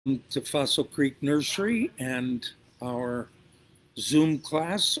To Fossil Creek Nursery and our Zoom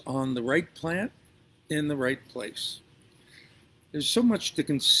class on the right plant in the right place. There's so much to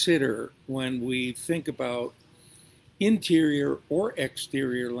consider when we think about interior or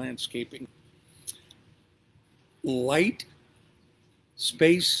exterior landscaping. Light,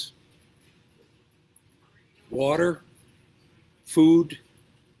 space, water, food,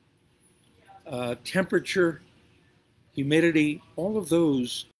 temperature, humidity, all of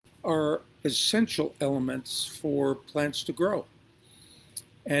those are essential elements for plants to grow.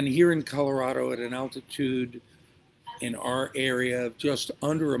 And here in Colorado, at an altitude in our area of just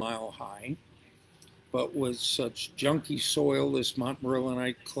under a mile high, but with such junky soil, this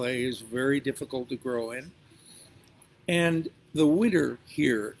montmorillonite clay is very difficult to grow in. And the winter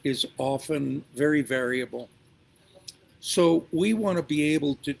here is often very variable. So we want to be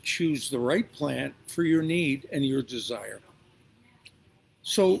able to choose the right plant for your need and your desire.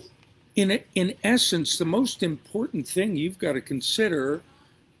 So in essence, the most important thing you've got to consider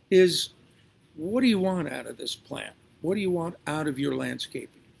is, what do you want out of this plant? What do you want out of your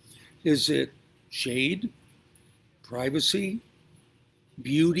landscaping? Is it shade, privacy,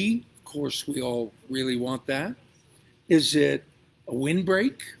 beauty? Of course, we all really want that. Is it a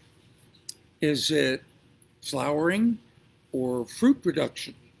windbreak? Is it flowering or fruit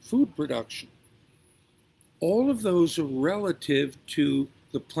production, food production? All of those are relative to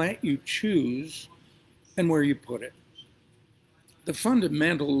the plant you choose and where you put it. The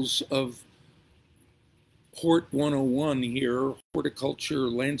fundamentals of Hort 101 here, Horticulture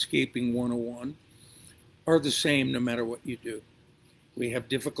Landscaping 101, are the same no matter what you do. We have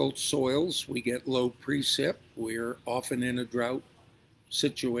difficult soils, we get low precip, we're often in a drought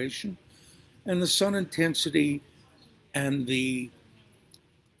situation, and the sun intensity and the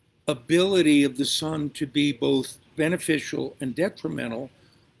ability of the sun to be both beneficial and detrimental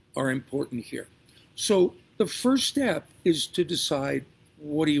are important here. So the first step is to decide,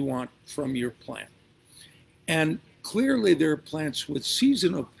 what do you want from your plant? And clearly there are plants with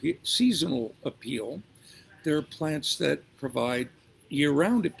seasonal appeal. There are plants that provide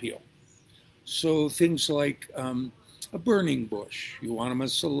year-round appeal. So things like a burning bush,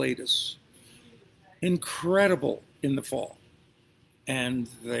 Euonymus salatus, incredible in the fall, and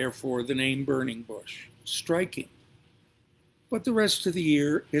therefore the name burning bush, striking. But the rest of the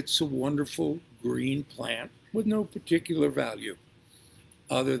year, it's a wonderful green plant with no particular value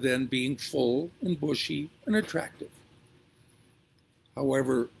other than being full and bushy and attractive.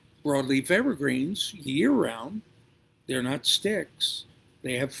 However, broadleaf evergreens, year-round, they're not sticks.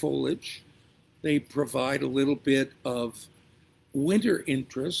 They have foliage. They provide a little bit of winter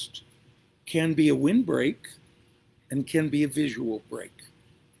interest, can be a windbreak, and can be a visual break.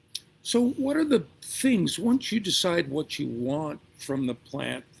 So what are the things, once you decide what you want from the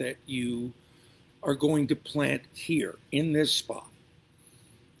plant that you are going to plant here in this spot?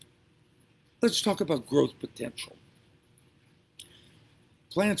 Let's talk about growth potential.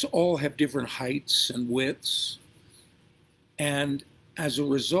 Plants all have different heights and widths, and as a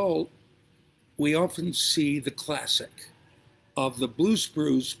result, we often see the classic of the blue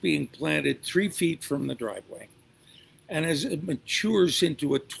spruce being planted 3 feet from the driveway. And as it matures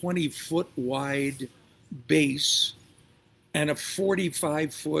into a 20-foot wide base and a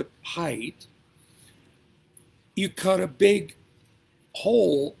 45-foot height, you cut a big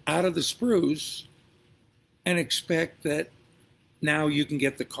hole out of the spruce and expect that now you can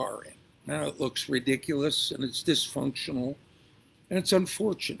get the car in. Now it looks ridiculous and it's dysfunctional and it's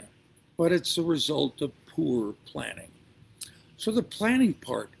unfortunate, but it's the result of poor planning. So the planning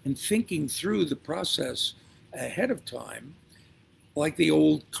part and thinking through the process ahead of time, like the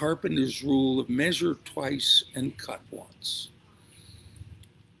old carpenter's rule of measure twice and cut once,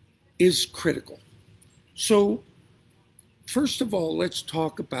 is critical. So first of all, let's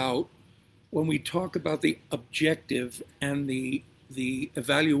talk about, when we talk about the objective and the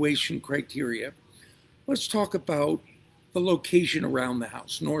evaluation criteria, let's talk about the location around the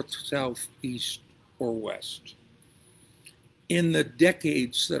house, north, south, east, or west. In the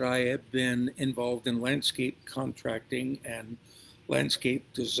decades that I have been involved in landscape contracting and landscape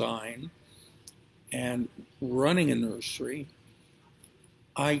design and running a nursery,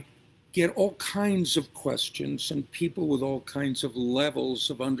 I get all kinds of questions and people with all kinds of levels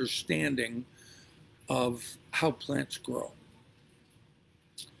of understanding of how plants grow.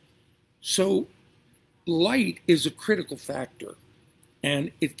 So light is a critical factor,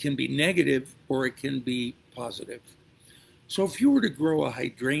 and it can be negative or it can be positive. So if you were to grow a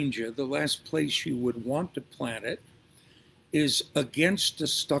hydrangea, the last place you would want to plant it is against a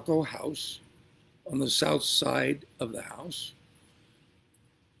stucco house on the south side of the house,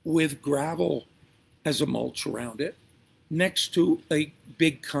 with gravel as a mulch around it next to a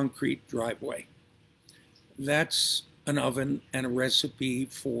big concrete driveway. That's an oven and a recipe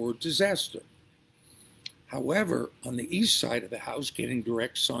for disaster. However, on the east side of the house, getting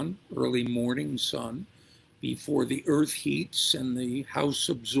direct sun, early morning sun, before the earth heats and the house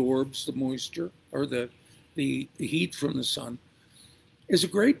absorbs the moisture or the heat from the sun, is a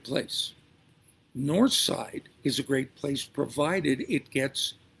great place. North side is a great place provided it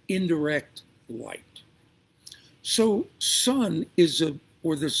gets indirect light. So sun is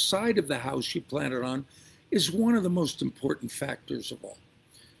or the side of the house you plant it on is one of the most important factors of all.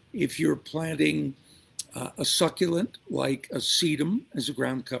 If you're planting a succulent like a sedum as a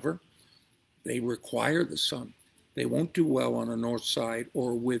ground cover, they require the sun. They won't do well on a north side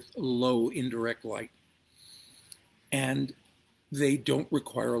or with low indirect light. And they don't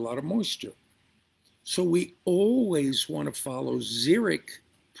require a lot of moisture. So we always want to follow xeric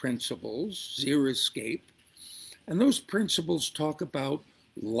principles, xeriscape. And those principles talk about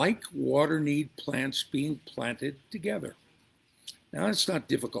like water need plants being planted together. Now, that's not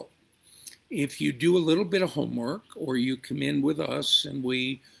difficult. If you do a little bit of homework or you come in with us and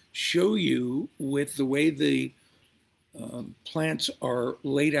we show you with the way the plants are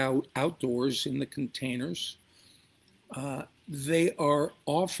laid out outdoors in the containers, they are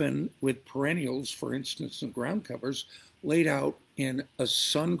often with perennials, for instance, and ground covers, laid out in a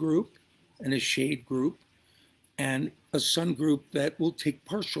sun group and a shade group, and a sun group that will take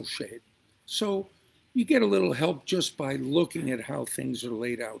partial shade. So you get a little help just by looking at how things are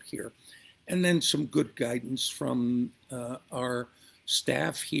laid out here. And then some good guidance from our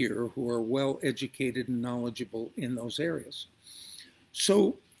staff here who are well educated and knowledgeable in those areas.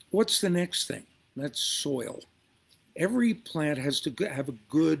 So what's the next thing? That's soil. Every plant has to have a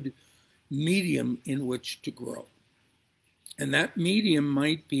good medium in which to grow. And that medium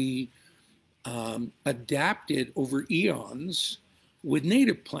might be adapted over eons with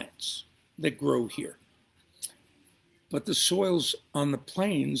native plants that grow here. But the soils on the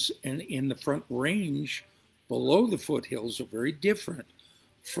plains and in the Front Range below the foothills are very different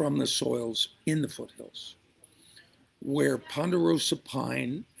from the soils in the foothills, where ponderosa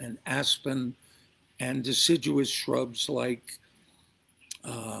pine and aspen and deciduous shrubs like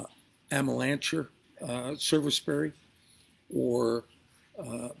amelanchier, serviceberry, or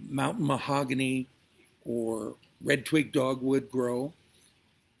mountain mahogany or red twig dogwood grow.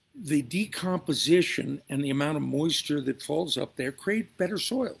 The decomposition and the amount of moisture that falls up there create better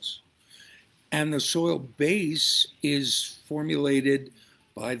soils. And the soil base is formulated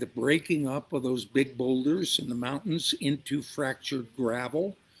by the breaking up of those big boulders in the mountains into fractured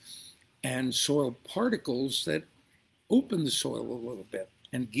gravel and soil particles that open the soil a little bit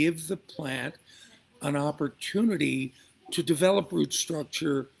and give the plant an opportunity to develop root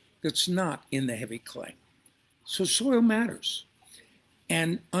structure that's not in the heavy clay. So soil matters.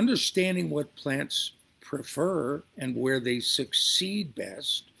 And understanding what plants prefer and where they succeed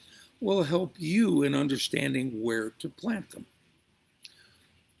best will help you in understanding where to plant them.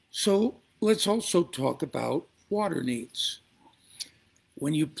 So let's also talk about water needs.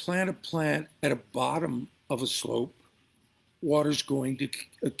 When you plant a plant at a bottom of a slope, water's going to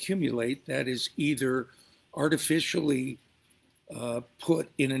accumulate. That is either artificially put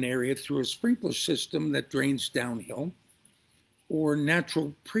in an area through a sprinkler system that drains downhill, or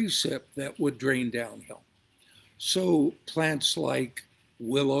natural precip that would drain downhill. So plants like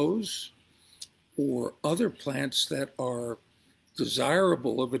willows or other plants that are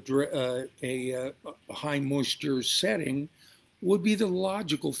desirable of a high moisture setting would be the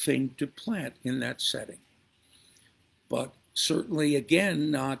logical thing to plant in that setting. But certainly,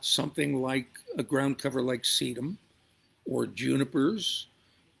 again, not something like a ground cover like sedum or junipers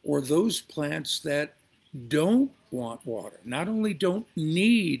or those plants that don't want water. Not only don't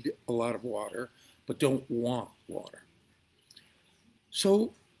need a lot of water, but don't want water.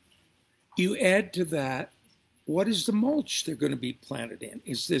 So you add to that, what is the mulch they're going to be planted in?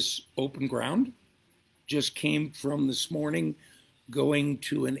 Is this open ground? Just came from this morning going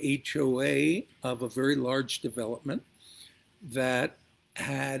to an HOA of a very large development that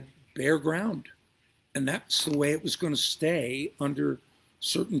had bare ground. And that's the way it was going to stay under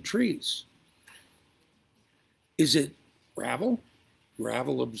certain trees. Is it gravel?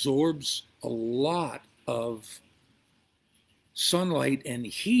 Gravel absorbs a lot of sunlight and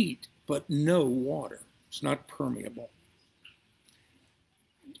heat, but no water. It's not permeable.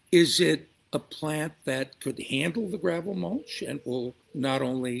 Is it a plant that could handle the gravel mulch and will not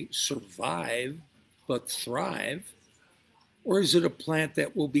only survive, but thrive? Or is it a plant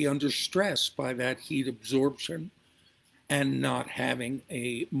that will be under stress by that heat absorption and not having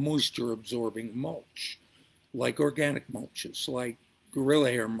a moisture absorbing mulch, like organic mulches, like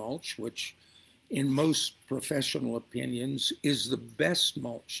gorilla hair mulch, which in most professional opinions is the best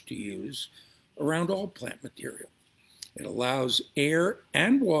mulch to use around all plant material. It allows air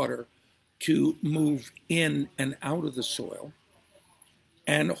and water to move in and out of the soil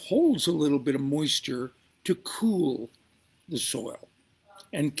and holds a little bit of moisture to cool the soil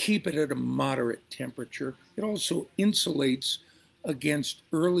and keep it at a moderate temperature. It also insulates against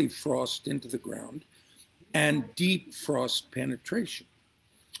early frost into the ground and deep frost penetration.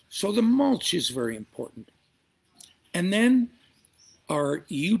 So the mulch is very important. And then, are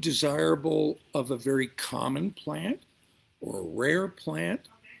you desirable of a very common plant or a rare plant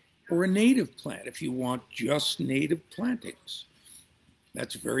or a native plant if you want just native plantings?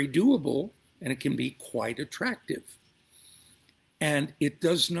 That's very doable, and it can be quite attractive. And it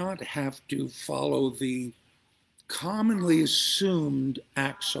does not have to follow the commonly assumed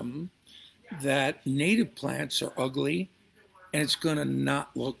axiom that native plants are ugly and it's going to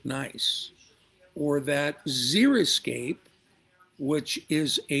not look nice, or that xeriscape, which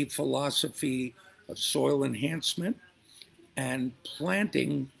is a philosophy of soil enhancement and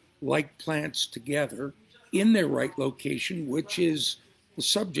planting like plants together in their right location, which is the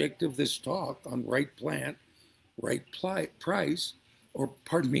subject of this talk on right plant, right price, or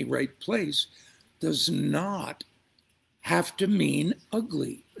pardon me, right place, does not have to mean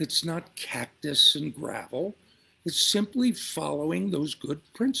ugly. It's not cactus and gravel. It's simply following those good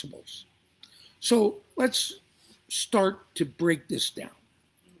principles. So let's start to break this down.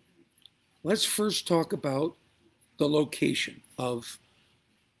 Let's first talk about the location of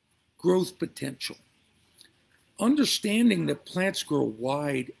growth potential. Understanding that plants grow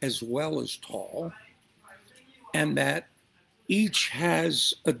wide as well as tall, and that each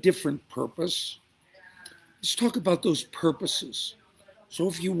has a different purpose. Let's talk about those purposes. So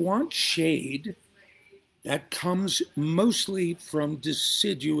if you want shade, that comes mostly from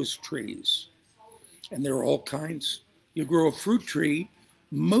deciduous trees. And there are all kinds. You grow a fruit tree,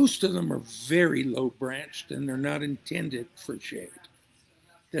 most of them are very low branched and they're not intended for shade.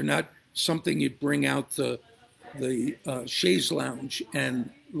 They're not something you'd bring out the chaise lounge and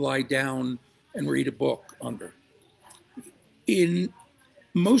lie down and read a book under. In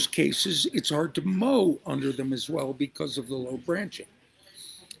most cases, it's hard to mow under them as well because of the low branching.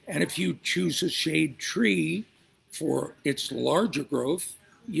 And if you choose a shade tree for its larger growth,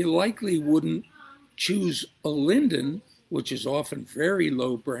 you likely wouldn't choose a linden, which is often very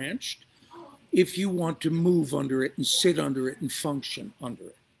low branched, if you want to move under it and sit under it and function under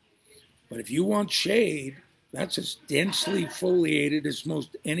it. But if you want shade, that's as densely foliated as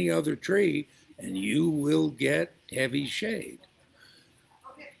most any other tree, and you will get heavy shade.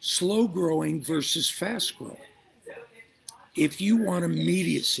 Slow growing versus fast growing. If you want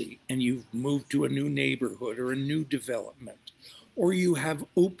immediacy and you've moved to a new neighborhood or a new development, or you have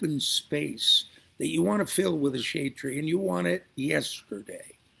open space that you want to fill with a shade tree and you want it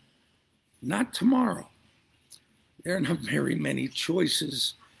yesterday, not tomorrow. There are not very many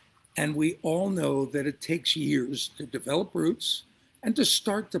choices, and we all know that it takes years to develop roots and to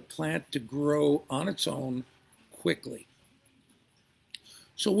start the plant to grow on its own quickly.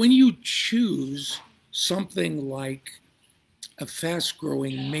 So when you choose something like a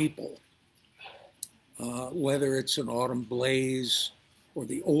fast-growing maple, whether it's an autumn blaze or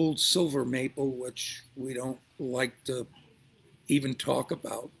the old silver maple, which we don't like to even talk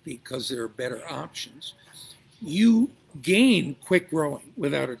about because there are better options, you gain quick growing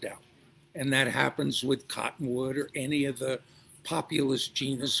without a doubt. And that happens with cottonwood or any of the populous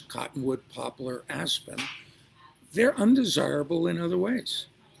genus, cottonwood, poplar, aspen. They're undesirable in other ways.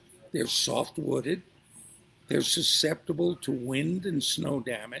 They're soft-wooded. They're susceptible to wind and snow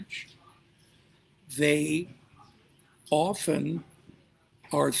damage. They often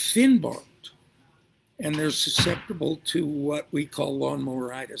are thin-barked, and they're susceptible to what we call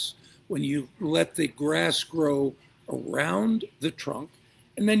lawnmoweritis, when you let the grass grow around the trunk,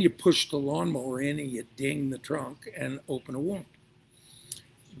 and then you push the lawnmower in and you ding the trunk and open a wound.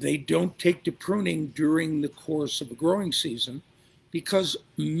 They don't take to pruning during the course of a growing season because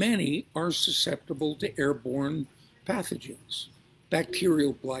many are susceptible to airborne pathogens,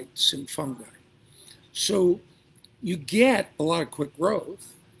 bacterial blights, and fungi. So you get a lot of quick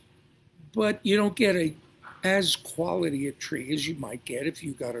growth, but you don't get as quality a tree as you might get if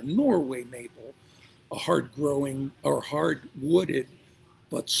you got a Norway maple, a hard-growing or hard-wooded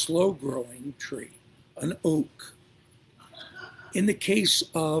but slow-growing tree, an oak. In the case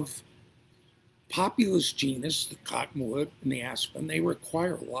of populous genus, the cottonwood and the aspen, they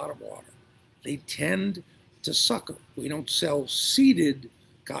require a lot of water. They tend to sucker. We don't sell seeded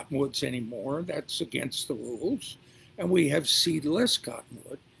cottonwoods anymore. That's against the rules. And we have seedless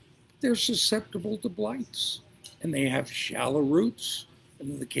cottonwood. They're susceptible to blights, and they have shallow roots. And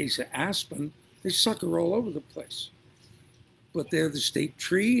in the case of aspen, they sucker all over the place. But they're the state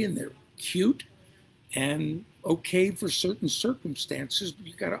tree, and they're cute and okay for certain circumstances. But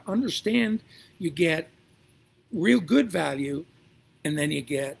you got to understand, you get real good value, and then you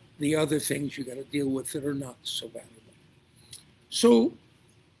get the other things you got to deal with that are not so valuable. So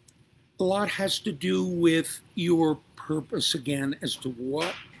a lot has to do with your purpose again as to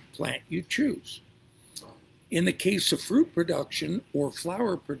what plant you choose. In the case of fruit production or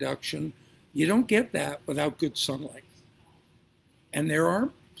flower production, you don't get that without good sunlight. And there are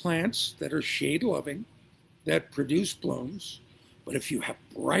plants that are shade loving that produce blooms, but if you have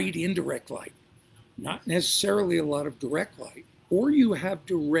bright indirect light, not necessarily a lot of direct light, or you have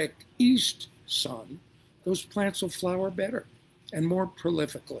direct east sun, those plants will flower better and more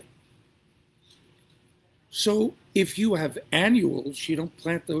prolifically. So if you have annuals, you don't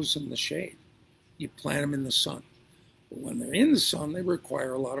plant those in the shade. You plant them in the sun. But when they're in the sun, they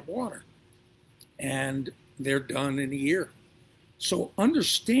require a lot of water. And they're done in a year. So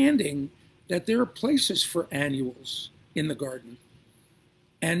understanding that there are places for annuals in the garden.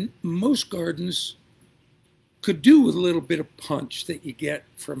 And most gardens could do with a little bit of punch that you get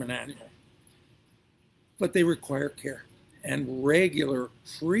from an annual. But they require care and regular,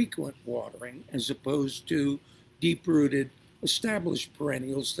 frequent watering as opposed to deep-rooted, established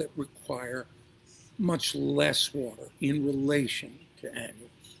perennials that require much less water in relation to annuals.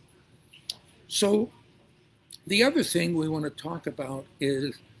 So the other thing we want to talk about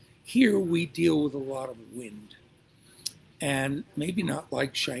is here we deal with a lot of wind. And maybe not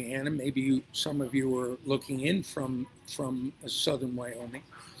like Cheyenne, and maybe some of you are looking in from southern Wyoming.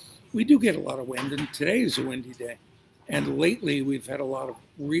 We do get a lot of wind, and today is a windy day. And lately we've had a lot of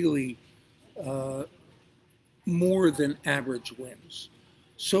really more than average winds.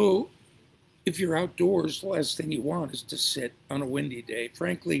 So if you're outdoors, the last thing you want is to sit on a windy day.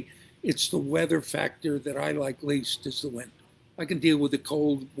 Frankly, it's the weather factor that I like least is the wind. I can deal with the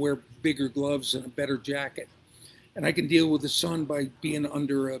cold, wear bigger gloves and a better jacket. And I can deal with the sun by being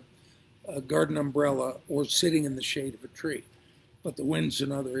under a garden umbrella or sitting in the shade of a tree. But the wind's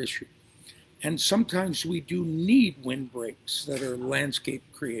another issue. And sometimes we do need windbreaks that are landscape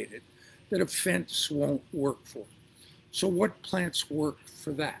created that a fence won't work for. So what plants work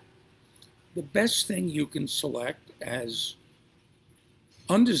for that? The best thing you can select, as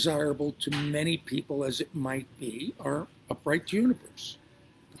undesirable to many people as it might be, are upright junipers.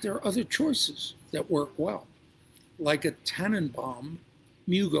 But there are other choices that work well, like a Tannenbaum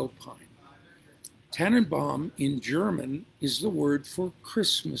Mugo pine. Tannenbaum in German is the word for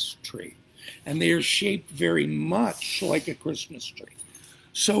Christmas tree, and they are shaped very much like a Christmas tree.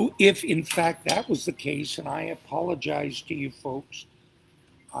 So if in fact that was the case, and I apologize to you folks,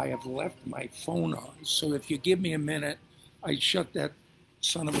 I have left my phone on, so if you give me a minute, I shut that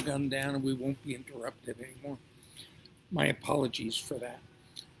son of a gun down and we won't be interrupted anymore. My apologies for that.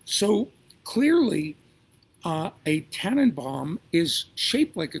 So clearly, a Tannenbaum is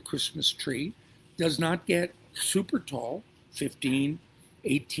shaped like a Christmas tree, does not get super tall, 15,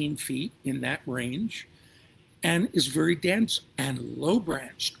 18 feet in that range, and is very dense and low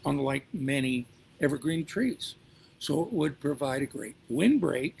branched, unlike many evergreen trees. So it would provide a great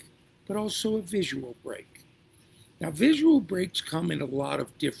windbreak, but also a visual break. Now, visual breaks come in a lot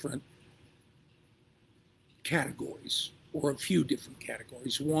of different categories, or a few different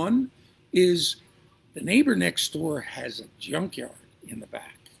categories. One is the neighbor next door has a junkyard in the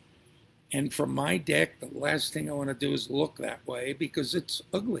back. And from my deck, the last thing I want to do is look that way because it's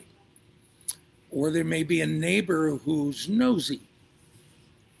ugly. Or there may be a neighbor who's nosy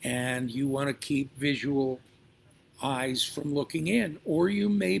and you want to keep visual eyes from looking in. Or you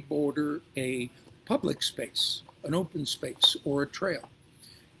may border a public space, an open space, or a trail.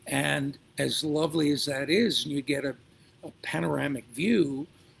 And as lovely as that is, and you get a panoramic view,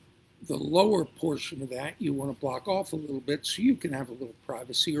 the lower portion of that you want to block off a little bit so you can have a little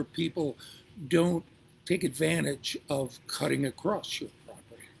privacy, or people don't take advantage of cutting across your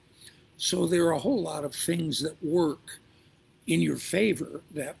property. So there are a whole lot of things that work in your favor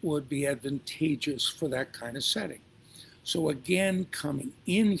that would be advantageous for that kind of setting. So again, coming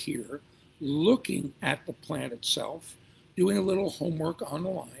in here, looking at the plant itself, doing a little homework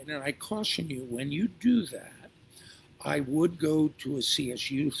online, and I caution you, when you do that, I would go to a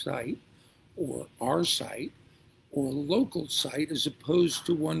CSU site or our site or a local site as opposed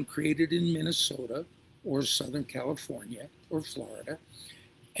to one created in Minnesota or Southern California or Florida,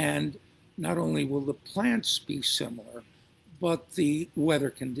 and not only will the plants be similar, but the weather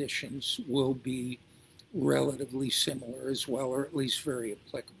conditions will be relatively similar as well, or at least very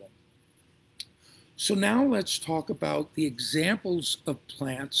applicable. So now let's talk about the examples of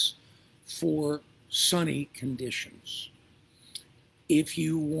plants for sunny conditions. If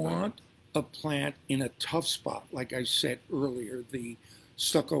you want a plant in a tough spot, like I said earlier, the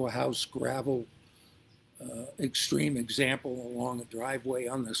stucco house gravel extreme example along a driveway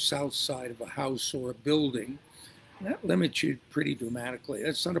on the south side of a house or a building, that limits you pretty dramatically.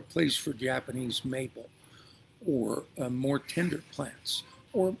 That's not a place for Japanese maple or more tender plants,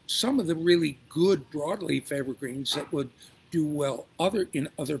 or some of the really good broadleaf evergreens that would do well in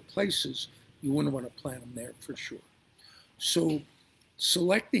other places. You wouldn't want to plant them there for sure. So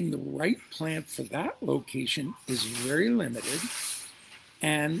selecting the right plant for that location is very limited,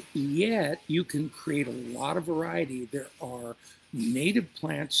 and yet you can create a lot of variety. There are native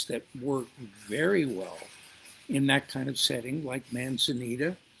plants that work very well in that kind of setting, like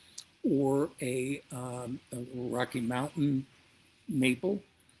manzanita or a Rocky Mountain maple,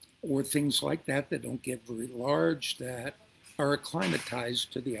 or things like that that don't get very large, that are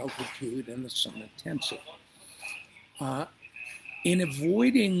acclimatized to the altitude and the sun intensive. In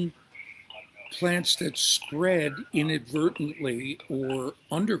avoiding plants that spread inadvertently or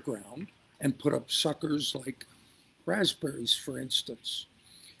underground and put up suckers like raspberries, for instance,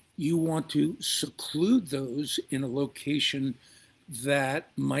 you want to seclude those in a location that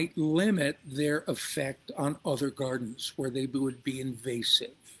might limit their effect on other gardens where they would be invasive.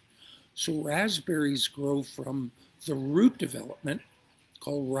 So raspberries grow from the root development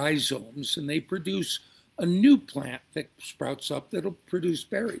called rhizomes, and they produce a new plant that sprouts up that'll produce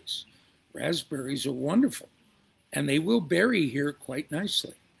berries. Raspberries are wonderful, and they will berry here quite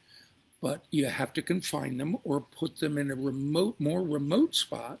nicely. But you have to confine them or put them in a more remote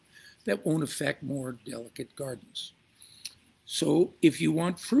spot that won't affect more delicate gardens. So if you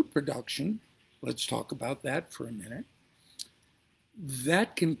want fruit production, let's talk about that for a minute.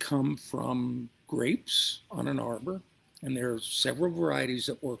 That can come from grapes on an arbor, and there are several varieties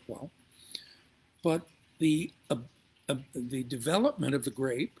that work well. But the development of the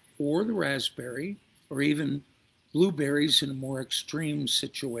grape or the raspberry, or even blueberries in a more extreme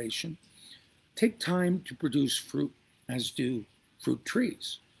situation, take time to produce fruit, as do fruit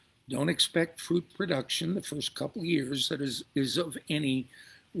trees. Don't expect fruit production the first couple of years that is of any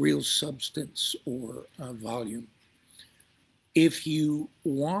real substance or volume. If you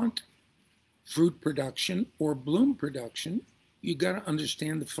want fruit production or bloom production, you got to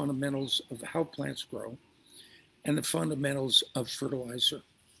understand the fundamentals of how plants grow and the fundamentals of fertilizer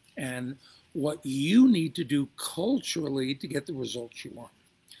and what you need to do culturally to get the results you want.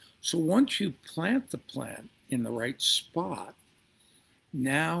 So once you plant the plant in the right spot,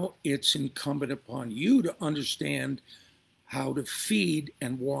 now it's incumbent upon you to understand how to feed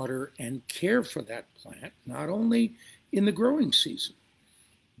and water and care for that plant, not only in the growing season,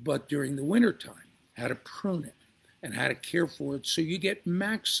 but during the wintertime, how to prune it and how to care for it so you get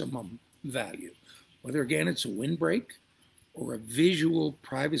maximum value. Whether, again, it's a windbreak or a visual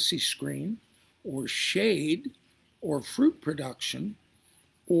privacy screen or shade or fruit production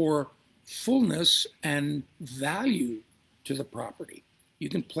or fullness and value to the property. You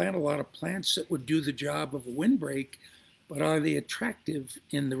can plant a lot of plants that would do the job of a windbreak, but are they attractive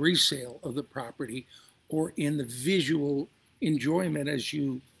in the resale of the property or in the visual enjoyment as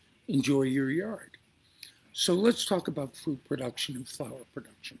you enjoy your yard? So let's talk about fruit production and flower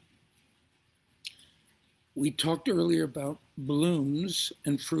production. We talked earlier about blooms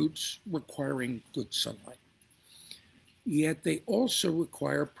and fruits requiring good sunlight. Yet they also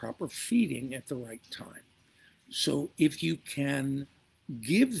require proper feeding at the right time. So if you can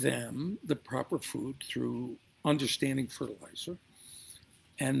give them the proper food through understanding fertilizer,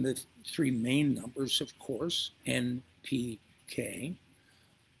 and the three main numbers, of course, N, P, K,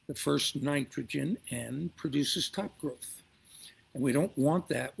 the first nitrogen, N, produces top growth. And we don't want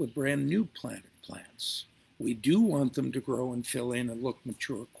that with brand new planted plants. We do want them to grow and fill in and look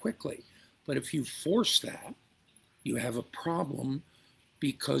mature quickly. But if you force that, you have a problem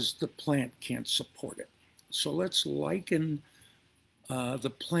because the plant can't support it. So let's liken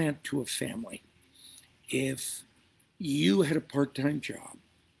the plant to a family. If you had a part-time job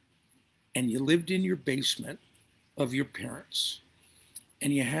and you lived in your basement of your parents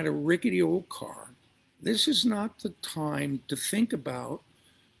and you had a rickety old car, this is not the time to think about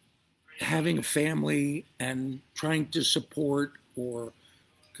having a family and trying to support or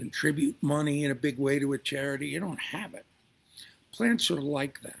contribute money in a big way to a charity. You don't have it. Plants are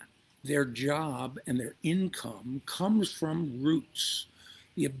like that. Their job and their income comes from roots.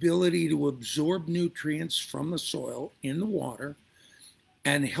 the ability to absorb nutrients from the soil in the water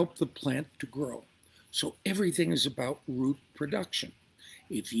and help the plant to grow. So everything is about root production.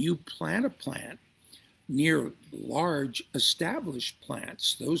 If you plant a plant near large established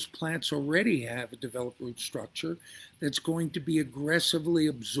plants, those plants already have a developed root structure that's going to be aggressively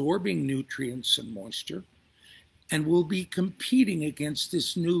absorbing nutrients and moisture and will be competing against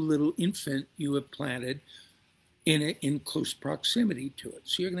this new little infant you have planted in close proximity to it.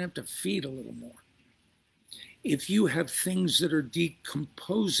 So you're going to have to feed a little more. If you have things that are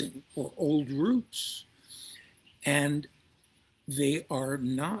decomposing or old roots and they are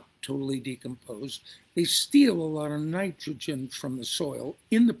not totally decomposed, they steal a lot of nitrogen from the soil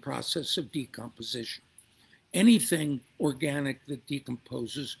in the process of decomposition. Anything organic that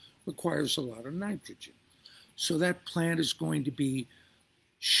decomposes requires a lot of nitrogen. So that plant is going to be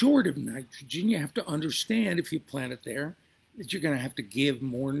short of nitrogen. You have to understand, if you plant it there, that you're going to have to give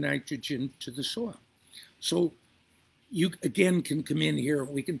more nitrogen to the soil. So you, again, can come in here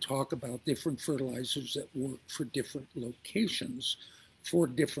and we can talk about different fertilizers that work for different locations for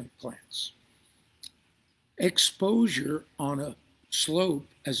different plants. Exposure on a slope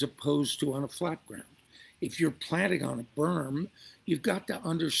as opposed to on a flat ground. If you're planting on a berm, you've got to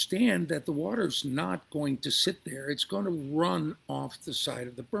understand that the water's not going to sit there. It's going to run off the side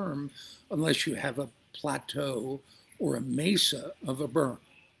of the berm unless you have a plateau or a mesa of a berm.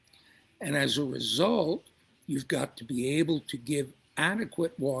 And as a result, you've got to be able to give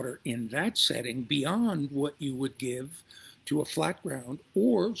adequate water in that setting beyond what you would give to a flat ground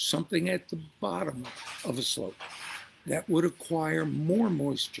or something at the bottom of a slope that would acquire more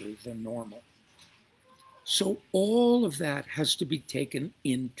moisture than normal. So all of that has to be taken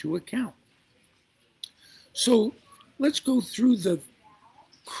into account. So let's go through the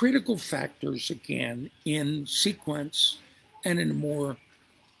critical factors again in sequence and in a more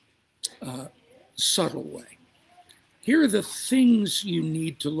subtle way. Here are the things you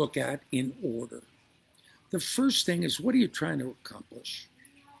need to look at in order. The first thing is, what are you trying to accomplish?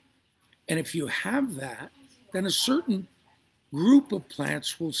 And if you have that, then a certain group of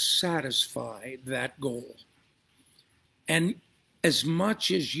plants will satisfy that goal. And as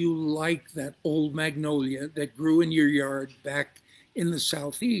much as you like that old magnolia that grew in your yard back in the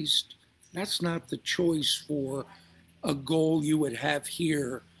Southeast, that's not the choice for a goal you would have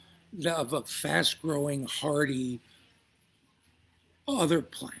here of a fast-growing, hardy other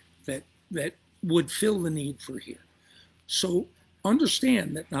plant that would fill the need for here. So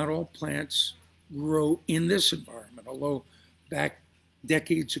understand that not all plants grow in this environment, although back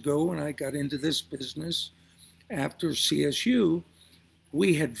decades ago when I got into this business after CSU,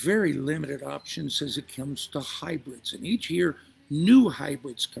 we had very limited options as it comes to hybrids. And each year, new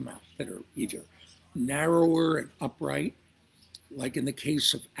hybrids come out that are either narrower and upright, like in the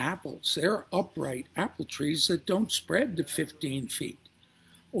case of apples. There are upright apple trees that don't spread to 15 feet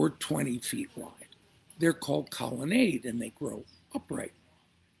or 20 feet wide. They're called colonnade and they grow upright.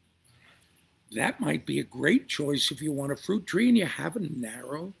 That might be a great choice if you want a fruit tree and you have a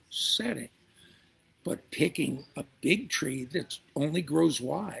narrow setting. But picking a big tree that only grows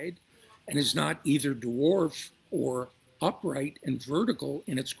wide and is not either dwarf or upright and vertical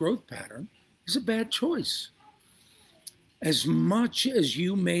in its growth pattern is a bad choice. As much as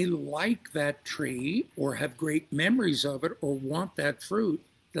you may like that tree or have great memories of it or want that fruit,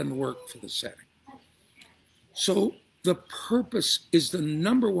 doesn't work for the setting. So the purpose is the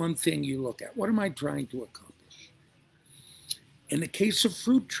number one thing you look at. What am I trying to accomplish? In the case of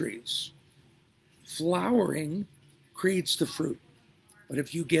fruit trees, flowering creates the fruit. But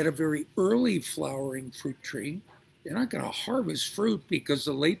if you get a very early flowering fruit tree, you're not going to harvest fruit because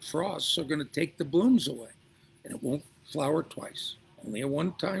the late frosts are going to take the blooms away. And it won't flower twice, only a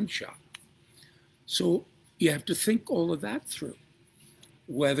one-time shot. So you have to think all of that through.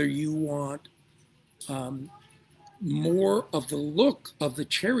 Whether you want more of the look of the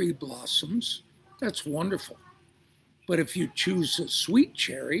cherry blossoms, that's wonderful. But if you choose a sweet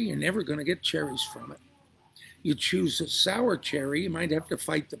cherry, you're never going to get cherries from it. You choose a sour cherry, you might have to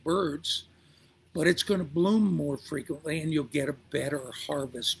fight the birds, but it's going to bloom more frequently and you'll get a better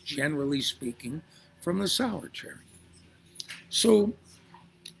harvest, generally speaking, from the sour cherry. So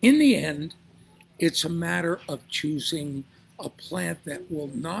in the end, it's a matter of choosing a plant that will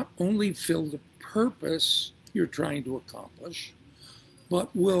not only fill the purpose you're trying to accomplish,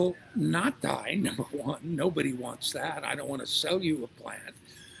 but will not die, number one. Nobody wants that. I don't want to sell you a plant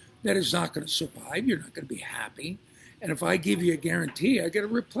that is not going to survive. You're not going to be happy. And if I give you a guarantee, I got to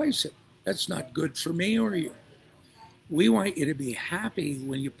replace it. That's not good for me or you. We want you to be happy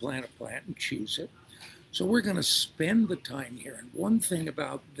when you plant a plant and choose it. So we're going to spend the time here. And one thing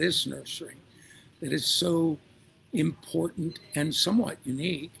about this nursery that is so important and somewhat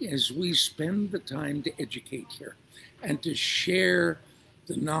unique is we spend the time to educate here and to share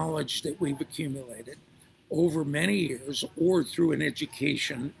the knowledge that we've accumulated over many years or through an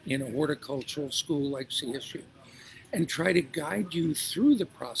education in a horticultural school like CSU, and try to guide you through the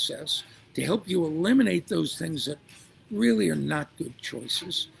process to help you eliminate those things that really are not good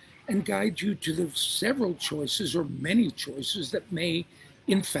choices and guide you to the several choices or many choices that may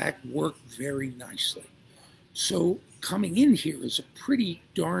in fact work very nicely. So coming in here is a pretty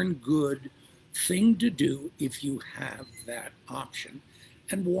darn good thing to do if you have that option,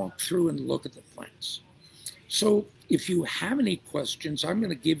 and walk through and look at the plants. So if you have any questions, I'm going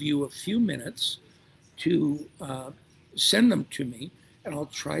to give you a few minutes to send them to me, and I'll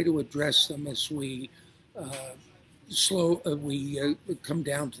try to address them as we come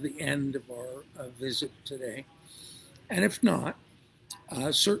down to the end of our visit today. And if not,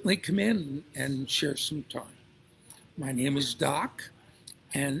 certainly come in and share some time. My name is Doc,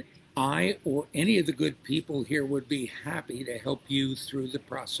 and I or any of the good people here would be happy to help you through the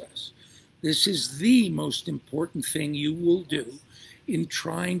process. This is the most important thing you will do in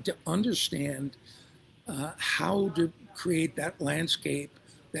trying to understand how to create that landscape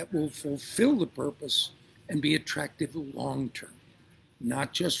that will fulfill the purpose and be attractive long term,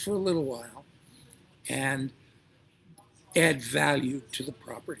 not just for a little while, and add value to the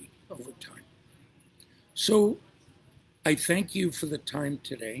property over time. So I thank you for the time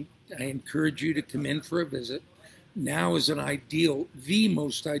today. I encourage you to come in for a visit. Now is the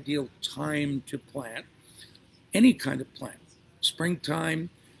most ideal time to plant any kind of plant. Springtime,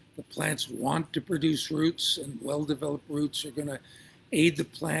 the plants want to produce roots, and well-developed roots are going to aid the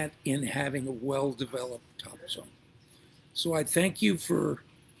plant in having a well-developed topsoil. So I thank you for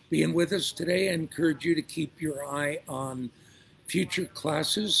being with us today. I encourage you to keep your eye on future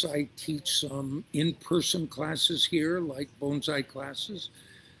classes. I teach some in-person classes here, like bonsai classes,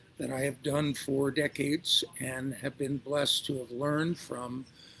 that I have done for decades and have been blessed to have learned from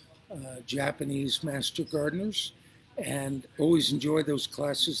Japanese master gardeners, and always enjoy those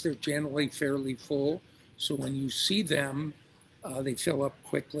classes. They're generally fairly full, so when you see them, they fill up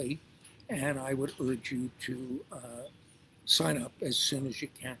quickly, and I would urge you to sign up as soon as you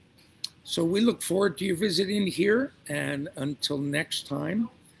can. So we look forward to your visit in here, and until next time,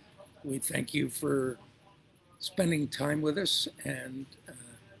 we thank you for spending time with us, and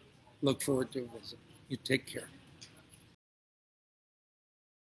look forward to a visit. You take care.